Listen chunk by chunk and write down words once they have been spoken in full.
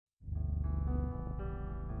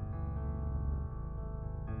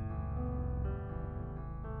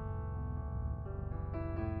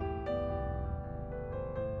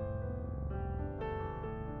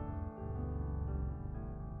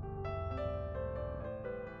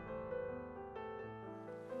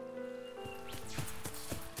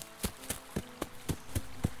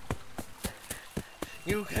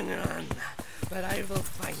You can run, but I will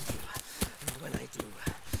find you. And when I do,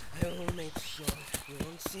 I will make sure you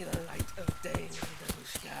won't see the light of day, little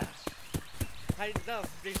Devushka. I love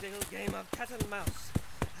this little game of cat and mouse.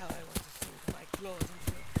 How I want to sink my claws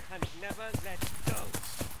into it and never let go.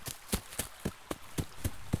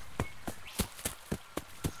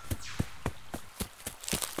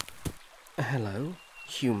 Hello,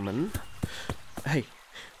 human. Hey,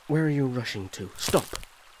 where are you rushing to? Stop!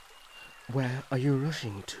 Where are you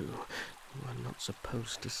rushing to? You are not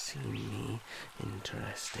supposed to see me.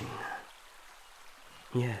 Interesting.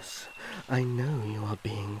 Yes, I know you are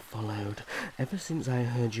being followed. Ever since I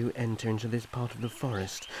heard you enter into this part of the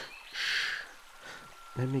forest. Shh.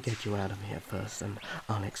 Let me get you out of here first, and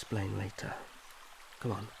I'll explain later.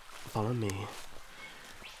 Come on, follow me.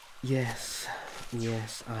 Yes,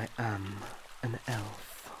 I am an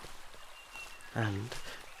elf. And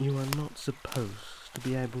you are not supposed to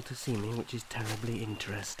be able to see me, which is terribly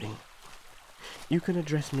interesting. You can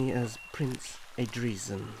address me as Prince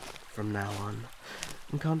Adresin from now on,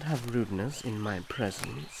 and can't have rudeness in my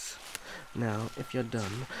presence. Now, if you're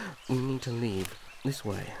done, we need to leave this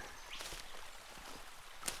way.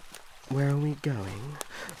 Where are we going?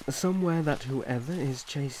 Somewhere that whoever is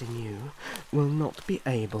chasing you will not be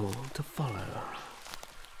able to follow.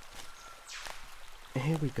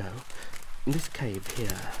 Here we go. This cave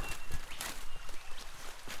here.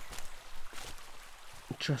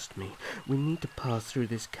 Trust me, we need to pass through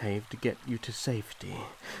this cave to get you to safety.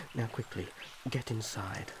 Now quickly, get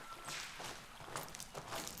inside.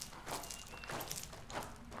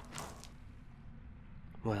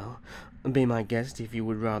 Well, be my guest if you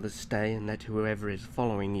would rather stay and let whoever is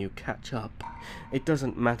following you catch up. It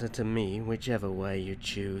doesn't matter to me, whichever way you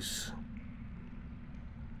choose.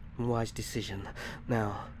 Wise decision.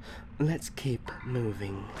 Now, let's keep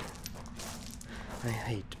moving. I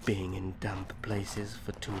hate being in damp places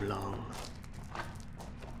for too long.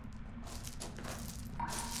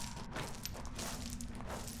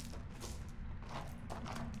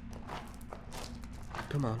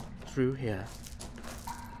 Come on, through here.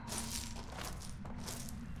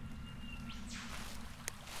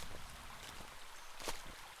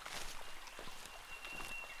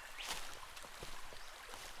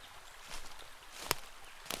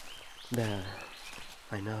 There.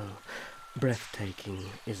 I know. Breathtaking,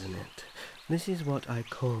 isn't it? This is what I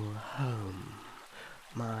call home.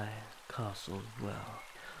 My castle, well,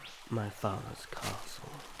 my father's castle,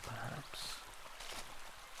 perhaps.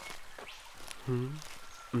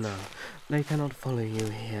 No, they cannot follow you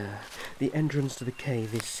here. The entrance to the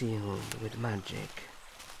cave is sealed with magic.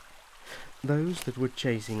 Those that were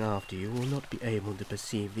chasing after you will not be able to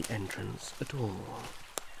perceive the entrance at all.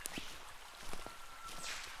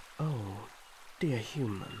 Oh, dear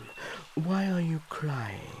human, why are you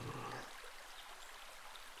crying?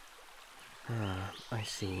 Ah, I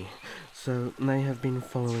see. So they have been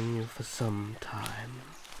following you for some time.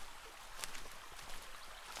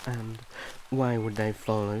 And why would they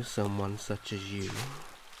follow someone such as you?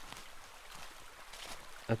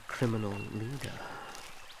 A criminal leader.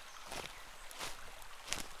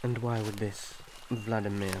 And why would this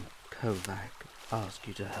Vladimir Kovak ask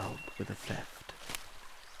you to help with a theft?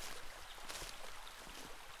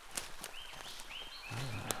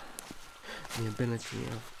 The ability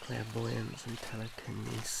of clairvoyance and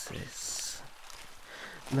telekinesis.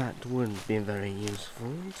 That would be very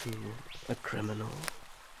useful to a criminal.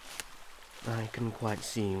 I can quite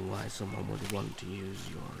see why someone would want to use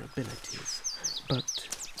your abilities, but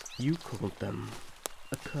you called them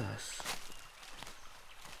a curse.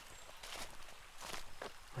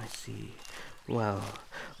 I see. Well,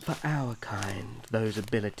 for our kind, those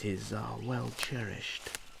abilities are well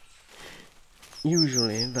cherished.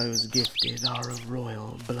 Usually those gifted are of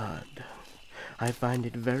royal blood. I find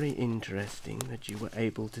it very interesting that you were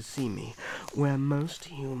able to see me, where most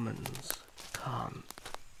humans can't.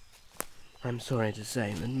 I'm sorry to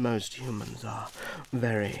say that most humans are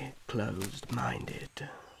very closed-minded.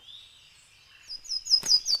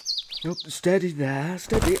 Oh, steady there,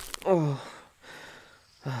 steady. Oh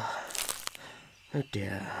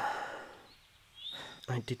dear.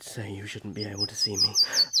 I did say you shouldn't be able to see me.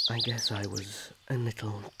 I guess I was a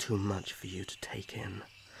little too much for you to take in.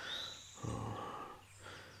 Oh.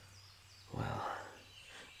 Well,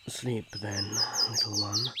 sleep then, little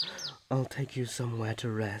one. I'll take you somewhere to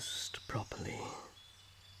rest properly.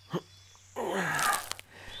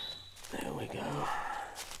 There we go.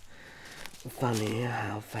 Funny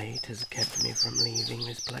how fate has kept me from leaving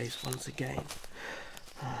this place once again.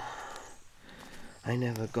 I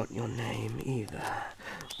never got your name either.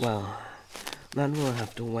 Well, that will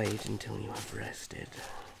have to wait until you have rested.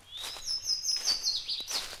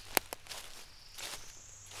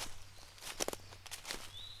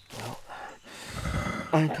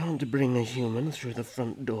 I can't bring a human through the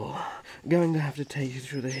front door. Going to have to take you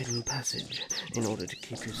through the hidden passage in order to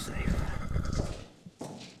keep you safe.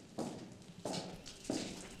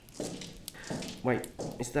 Wait,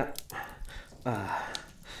 is that...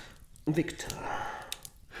 Victor.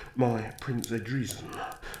 My Prince Adresin.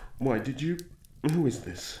 Why, did you... Who is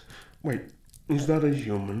this? Wait, is that a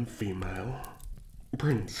human female?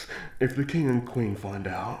 Prince, if the King and Queen find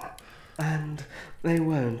out... And they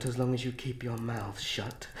won't as long as you keep your mouth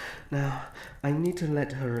shut. Now, I need to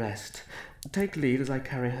let her rest. Take lead as I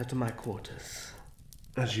carry her to my quarters.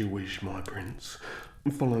 As you wish, my prince.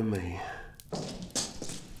 Follow me.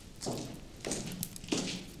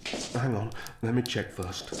 Hang on, let me check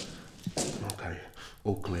first. Okay,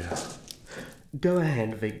 all clear. Go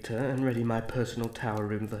ahead, Victor, and ready my personal tower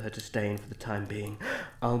room for her to stay in for the time being.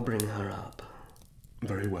 I'll bring her up.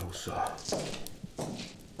 Very well, sir.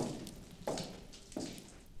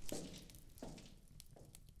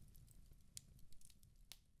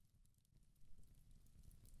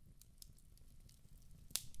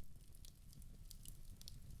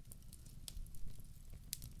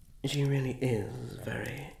 She really is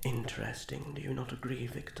very interesting, do you not agree,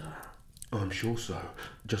 Victor? I'm sure so.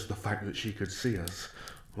 Just the fact that she could see us,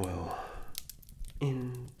 well...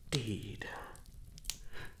 Indeed.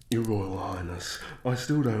 Your Royal Highness, I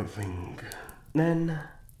still don't think... Then,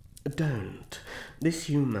 don't. This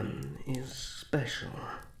human is special.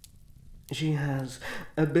 She has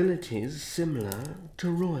abilities similar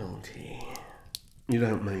to royalty. You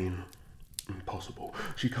don't mean... Impossible.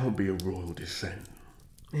 She can't be of royal descent.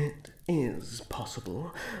 It is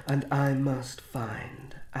possible, and I must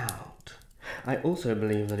find out. I also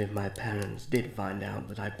believe that if my parents did find out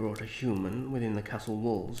that I brought a human within the castle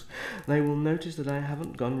walls, they will notice that I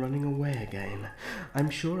haven't gone running away again. I'm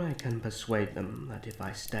sure I can persuade them that if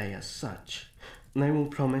I stay as such, they will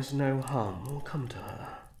promise no harm will come to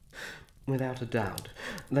her. Without a doubt,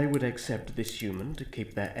 they would accept this human to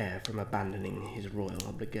keep their heir from abandoning his royal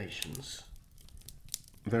obligations.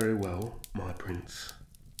 Very well, my prince.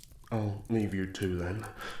 I'll leave you two then.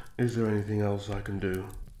 Is there anything else I can do?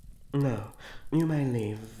 No, you may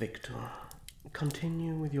leave, Victor.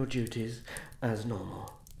 Continue with your duties as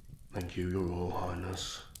normal. Thank you, Your Royal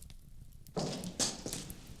Highness.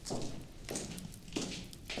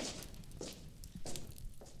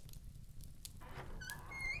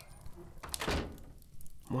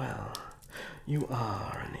 Well, you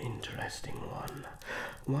are an interesting one.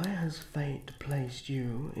 Why has fate placed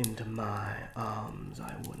you into my arms,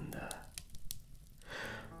 I wonder?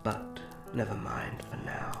 But never mind for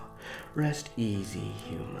now. Rest easy,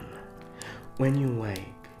 human. When you wake,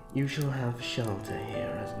 you shall have shelter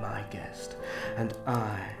here as my guest, and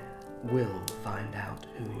I will find out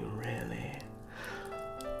who you really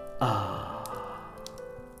are.